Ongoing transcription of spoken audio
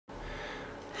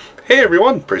Hey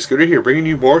everyone, Pretty Scooter here, bringing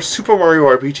you more Super Mario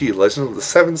RPG Legend of the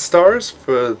Seven Stars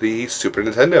for the Super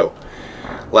Nintendo.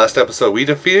 Last episode we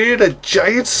defeated a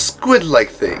giant squid-like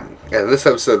thing, and in this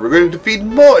episode we're going to defeat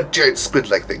more giant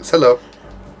squid-like things. Hello.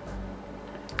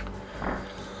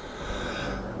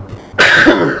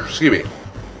 Excuse me.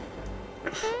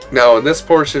 Now in this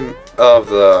portion of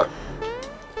the...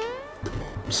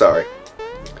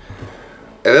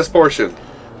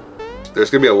 there's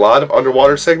going to be a lot of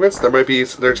underwater segments. There's going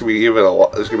to be even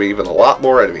a lot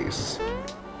more enemies.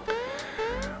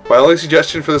 My only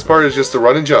suggestion for this part is just to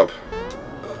run and jump.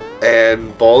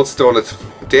 And bullets don't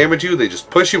damage you, they just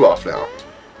push you off now.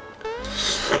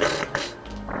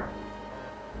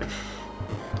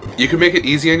 You can make it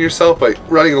easy on yourself by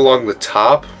running along the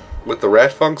top with the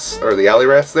rat funks, or the alley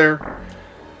rats there.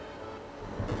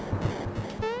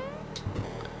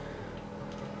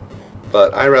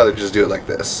 But I'd rather just do it like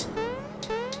this.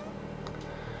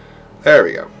 There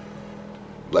we go.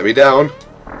 Let me down.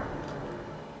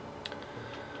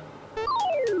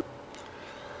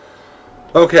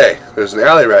 Okay, there's an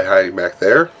alley rat hiding back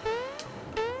there.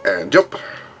 And jump.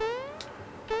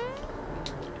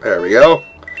 There we go.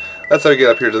 That's how we get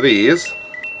up here to these.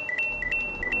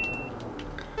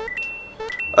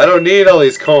 I don't need all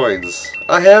these coins.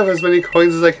 I have as many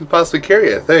coins as I can possibly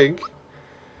carry, I think.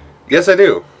 Yes, I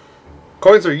do.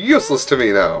 Coins are useless to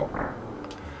me now.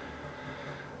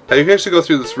 Now you can actually go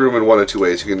through this room in one of two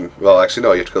ways. You can, well actually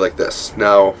no, you have to go like this.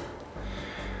 Now,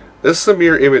 this is a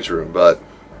mirror image room, but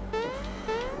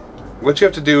what you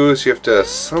have to do is you have to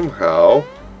somehow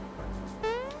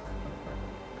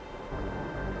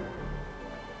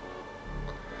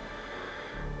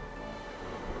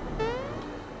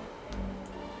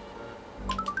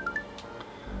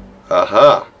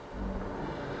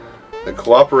then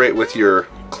cooperate with your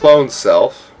clone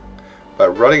self by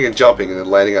running and jumping and then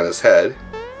landing on his head.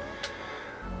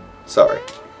 Sorry,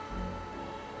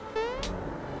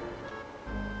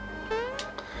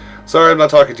 I'm not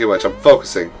talking too much. I'm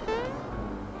focusing.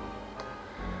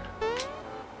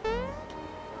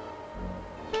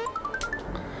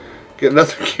 Get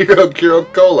another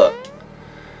Kiro Cola.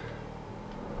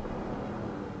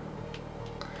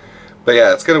 But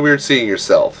yeah, it's kind of weird seeing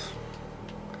yourself.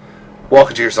 Walk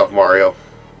into yourself, Mario.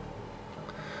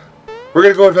 We're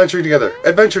gonna go adventuring together.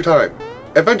 Adventure time.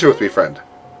 Adventure with me, friend.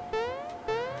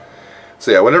 So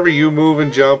yeah, whenever you move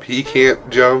and jump, he can't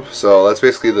jump. So that's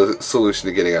basically the solution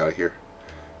to getting out of here.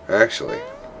 Actually.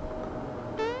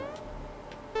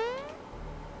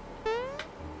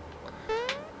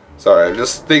 Sorry, I'm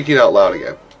just thinking out loud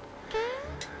again.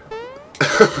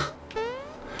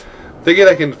 Thinking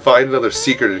I can find another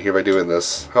secret in here by doing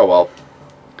this. Oh well.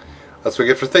 That's what we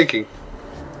get for thinking.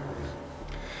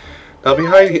 Now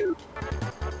behind here...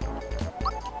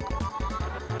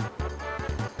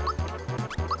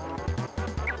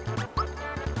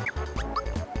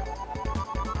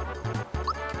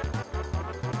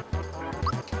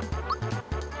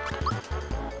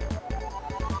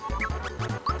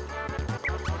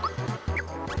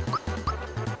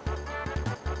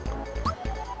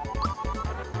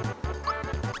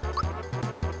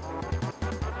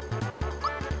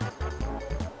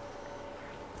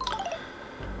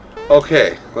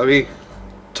 Okay, let me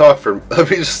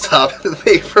just stop and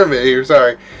think for a minute here,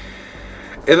 sorry.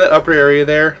 In that upper area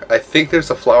there, I think there's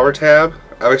a flower tab.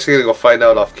 I'm actually going to go find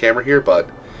out off camera here, but...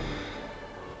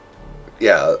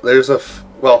 yeah, there's a...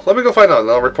 well, let me go find out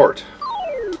and I'll report.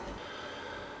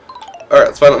 Alright,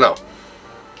 let's find out now.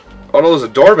 Oh no, there's a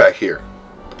door back here.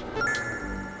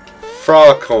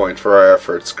 Frog coin for our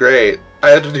efforts, great. I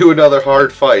had to do another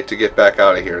hard fight to get back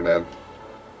out of here then.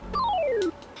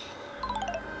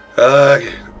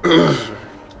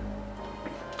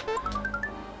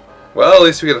 Well, at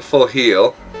least we get a full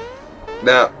heal.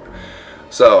 Now,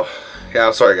 so, yeah,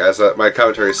 I'm sorry guys, my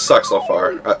commentary sucks so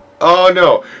far. Oh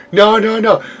no! No!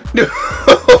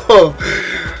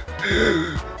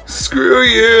 Screw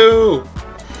you!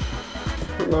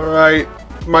 Alright,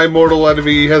 my mortal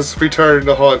enemy has returned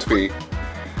to haunt me.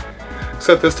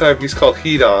 Except this time he's called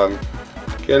Hedon.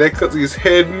 Get it? Because he's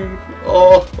hidden.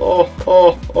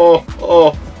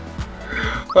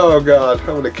 Oh god, I'm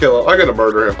gonna kill him. I'm gonna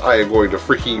murder him. I am going to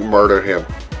freaking murder him.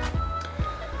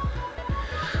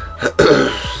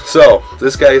 So,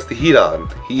 this guy is the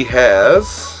Hedon. He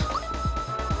has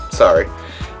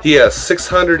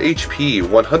 600 HP,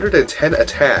 110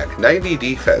 attack, 90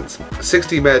 defense,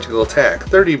 60 magical attack,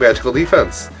 30 magical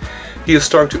defense. He is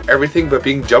strong to everything but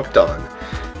being jumped on.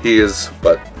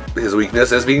 But his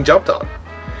weakness is being jumped on.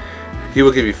 He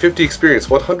will give you 50 experience,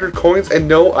 100 coins, and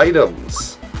no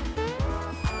items.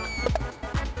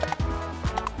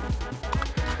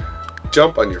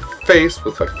 jump on your face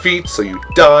with my feet so you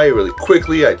die really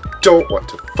quickly. I don't want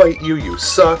to fight you. You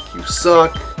suck. You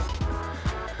suck.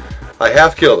 I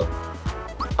have killed him.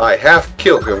 I have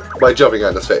killed him by jumping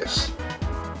on his face.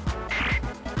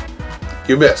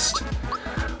 You missed.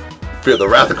 Fear the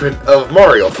wrath of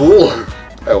Mario, fool.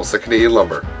 I will say Canadian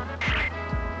lumber.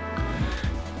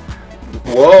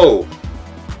 Whoa.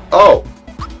 Oh.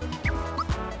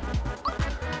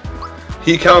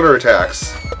 He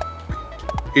counterattacks.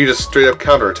 He just straight up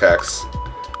counterattacks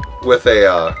with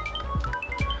a,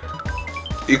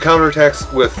 he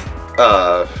counterattacks with,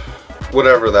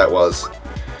 whatever that was.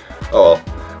 Oh well.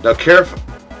 Now careful.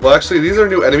 Well, actually, these are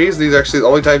new enemies. These are actually the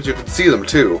only times you can see them,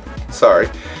 too. Sorry.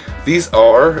 These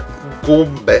are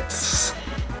Gombets.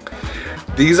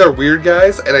 These are weird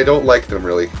guys, and I don't like them,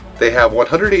 really. They have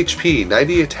 100 HP,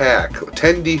 90 attack,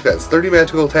 10 defense, 30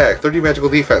 magical attack, 30 magical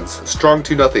defense, strong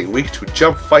to nothing, weak to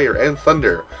jump, fire, and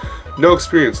thunder. No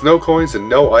experience, no coins, and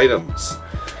no items.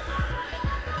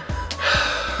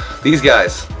 These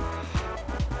guys.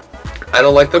 I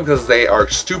don't like them because they are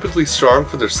stupidly strong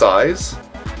for their size.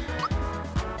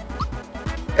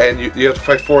 And you have to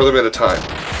fight 4 of them at a time.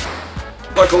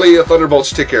 Luckily, the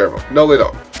Thunderbolts take care of them. No, they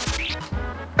don't.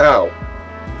 Ow.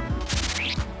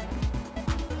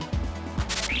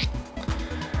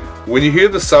 When you hear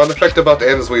the sound effect about to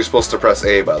end is when you're supposed to press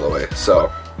A, by the way,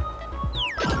 so.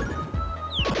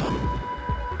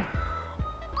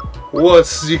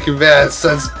 What's you can bad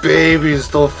since babies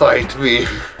don't fight me?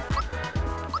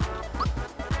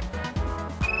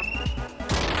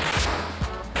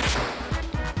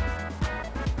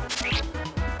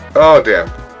 Oh, damn.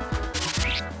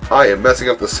 I am messing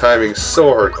up this timing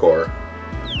so hardcore.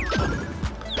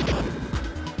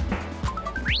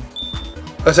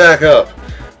 Attack up!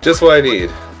 Just what I need.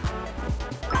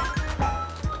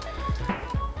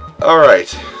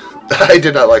 Alright. I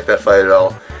did not like that fight at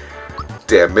all.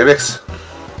 Damn mimics.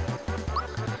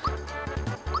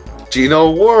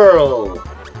 Geno Whirl!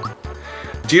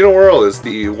 Geno Whirl is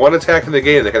the one attack in the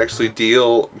game that can actually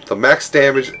deal the max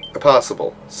damage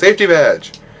possible. Safety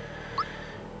badge!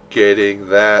 Getting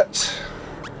that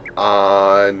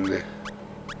on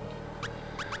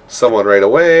someone right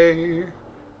away.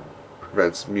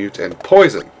 Prevents mute and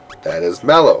poison. That is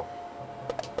Mallow.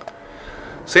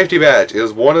 Safety badge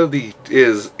is one of the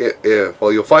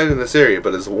well, you'll find it in this area,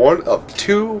 but is one of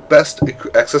 2 best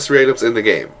accessory items in the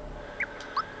game.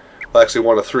 Well, actually,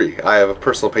 1 of 3. I have a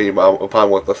personal opinion upon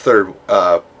what the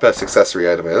 3rd best accessory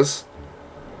item is.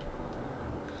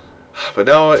 But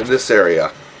now in this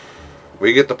area,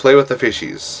 we get to play with the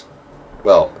fishies.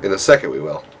 Well, in a second we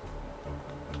will.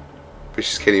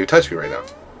 Fishies can't even touch me right now.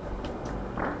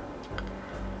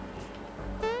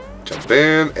 Jump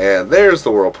in, and there's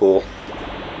the whirlpool.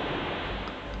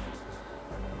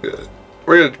 Good.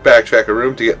 We're going to backtrack a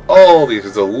room to get all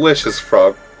these delicious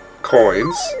frog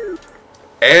coins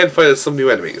and fight some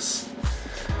new enemies.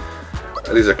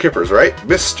 These are Kippers, right?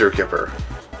 Mr. Kipper.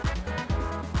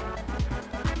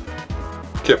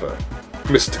 Kipper.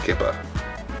 Mr. Kipper.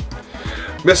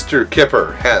 Mr.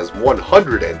 Kipper has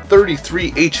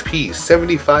 133 HP,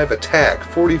 75 attack,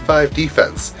 45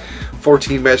 defense,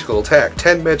 14 magical attack,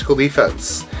 10 magical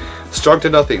defense, strong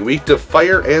to nothing, weak to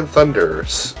fire and thunder,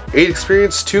 8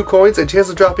 experience, 2 coins, and chance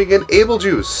of dropping in able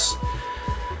juice.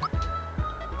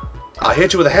 I'll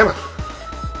hit you with a hammer.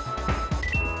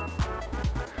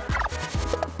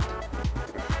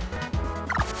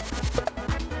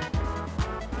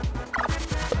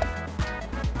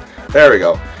 There we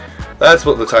go. That's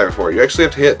what the timer for. You actually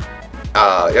have to hit.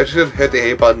 You actually have to hit the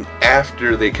A button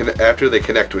after they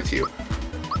connect with you.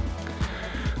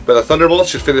 But the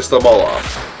Thunderbolts should finish them all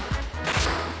off.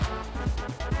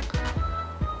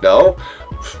 No,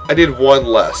 I did 1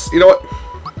 less. You know what?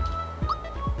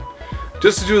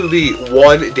 Just to do the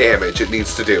 1 damage it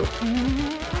needs to do.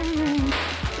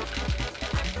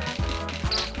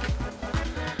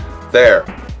 There.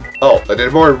 Oh, I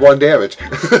did more than 1 damage.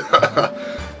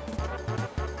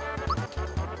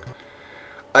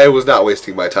 I was not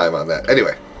wasting my time on that.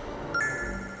 Anyway.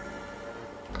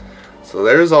 So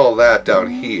there's all that down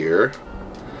here.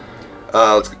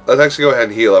 Let's actually go ahead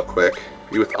and heal up quick.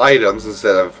 With items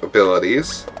instead of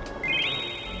abilities.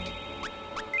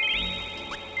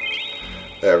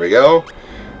 There we go.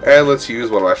 And let's use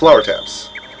one of my flower taps.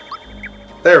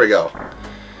 There we go.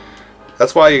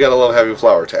 That's why you gotta love having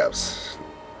flower taps.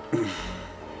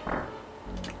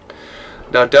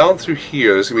 Now down through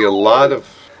here, there's gonna be a lot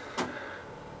of...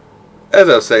 As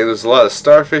I was saying, there's a lot of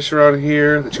starfish around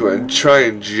here that you want to try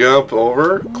and jump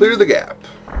over. Clear the gap.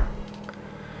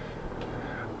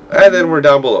 And then we're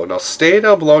down below. Now stay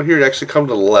down below here and actually come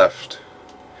to the left.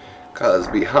 Because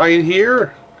behind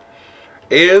here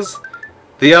is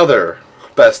the other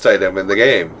best item in the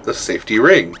game, the safety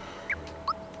ring.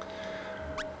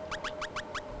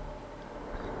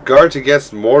 Guards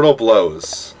against mortal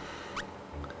blows.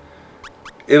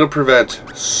 It'll prevent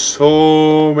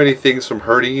so many things from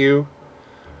hurting you.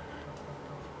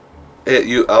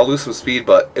 I'll lose some speed,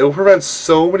 but it will prevent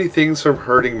so many things from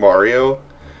hurting Mario,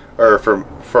 or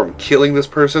from killing this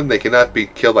person. They cannot be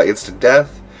killed by instant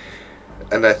death,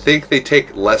 and I think they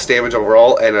take less damage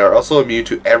overall, and are also immune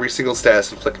to every single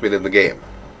status infliction in the game.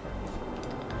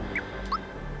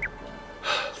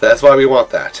 That's why we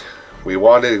want that. We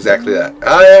wanted exactly that.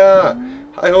 Ah yeah!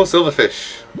 Hi-ho,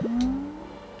 Silverfish!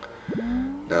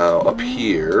 Now, up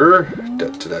here...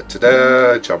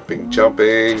 Da-da-da-da-da,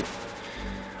 jumping.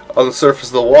 On the surface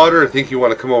of the water, I think you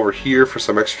want to come over here for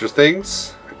some extra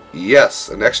things. Yes,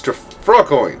 an extra frog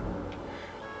coin.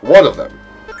 One of them.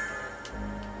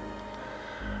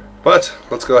 But,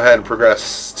 let's go ahead and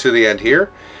progress to the end here.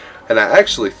 And I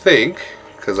actually think,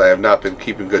 because I have not been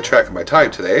keeping good track of my time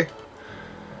today...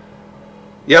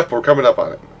 Yep, we're coming up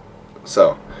on it.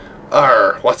 So,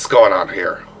 what's going on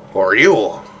here? Who are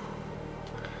you?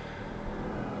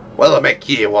 Well, I'll make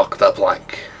ye walk the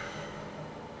plank.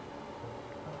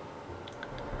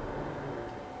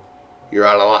 You're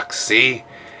out of luck, see?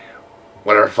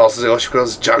 Whatever falls in the ocean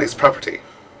goes Johnny's property.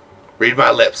 Read my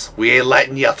lips. We ain't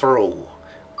letting you through.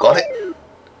 Got it?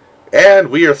 And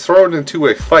we are thrown into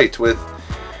a fight with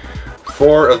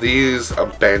 4 of these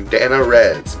Bandana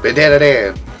Reds. Bandana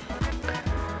Dan.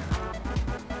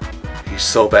 He's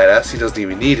so badass, he doesn't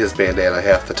even need his bandana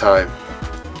half the time.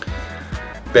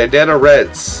 Bandana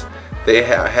Reds. They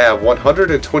have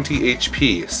 120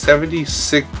 HP,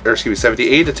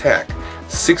 78 attack,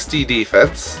 60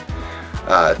 defense,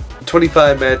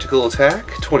 25 magical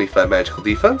attack, 25 magical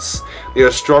defense. They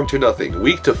are strong to nothing,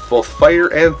 weak to both fire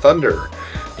and thunder.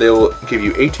 They will give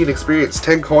you 18 experience,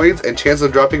 10 coins, and chance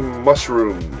of dropping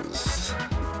mushrooms.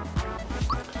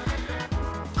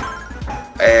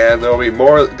 And there will be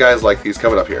more guys like these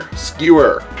coming up here.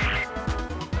 Skewer.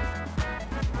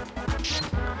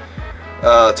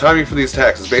 Timing for these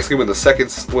attacks is basically when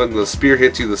the spear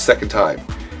hits you the second time.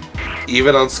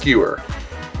 Even on Skewer.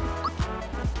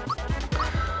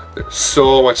 There's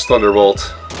so much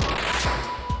Thunderbolt.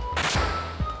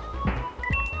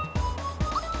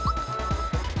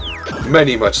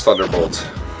 Much Thunderbolt.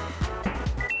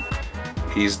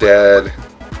 He's dead.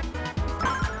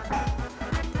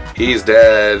 He's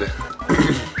dead.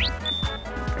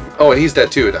 Oh, and he's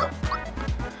dead too now.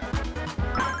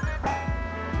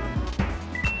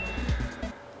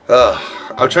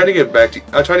 I'm trying to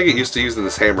get used to using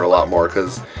this hammer a lot more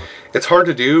because it's hard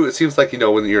to do. It seems like, you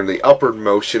know, when you're in the upward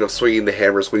motion of swinging the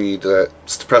hammers when you need to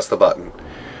press the button.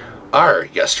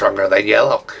 You're stronger than you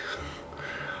look.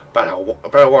 Better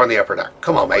warn the upper deck.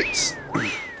 Come on, mates.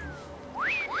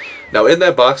 Now, in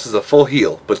that box is a full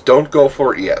heal, but don't go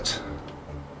for it yet.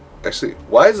 Actually,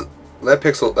 why is that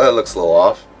pixel? That looks a little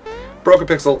off. Broken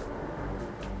pixel.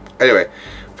 Anyway,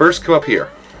 first come up here.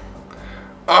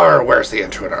 Where's the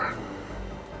intruder?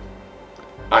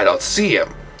 I don't see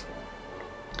him.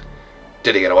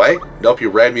 Did he get away? Nope, you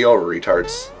ran me over,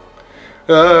 retards.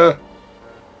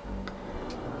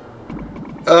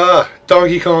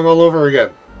 Donkey Kong all over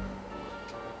again.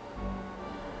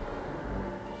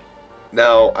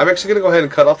 Now, I'm actually going to go ahead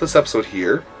and cut off this episode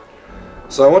here.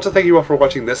 So I want to thank you all for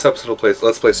watching this episode of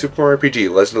Let's Play Super Mario RPG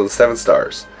Legend of the 7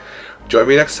 Stars. Join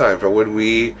me next time for when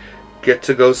we get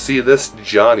to go see this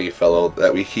Johnny fellow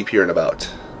that we keep hearing about.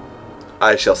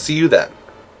 I shall see you then.